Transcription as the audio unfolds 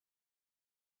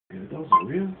Those are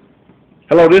real?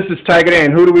 Hello, this is Tiger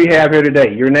Dan. Who do we have here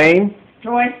today? Your name?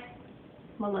 Joyce.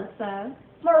 Melissa.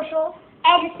 Marshall.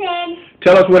 Edison.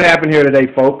 Tell us what happened here today,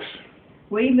 folks.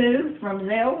 We moved from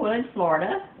Zellwood,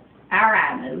 Florida.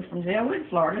 I moved from Zellwood,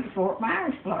 Florida to Fort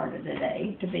Myers, Florida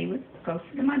today to be closer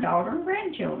to my daughter and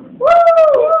grandchildren. Woo!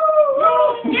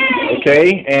 Yay!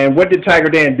 Okay, and what did Tiger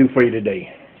Dan do for you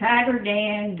today? Tiger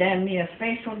Dan done me a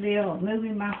special deal of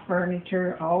moving my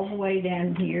furniture all the way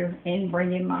down here and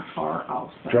bringing my car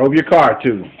also. Drove your car,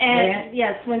 too. And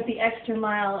yes, went the extra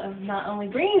mile of not only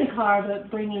bringing the car, but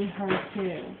bringing her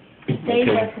too. Saved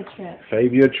us a trip.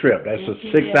 Save you a trip. That's Yes,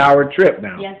 a he 6-hour trip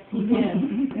now. Yes, he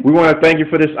did. We want to thank you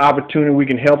for this opportunity. We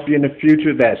can help you in the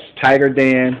future. That's Tiger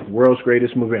Dan, World's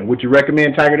Greatest Movement. Would you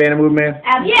recommend Tiger Dan, the Movement?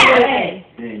 Absolutely.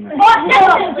 Amen.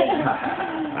 Definitely.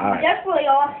 All right. Definitely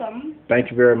awesome. Thank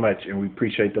you very much, and we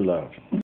appreciate the love.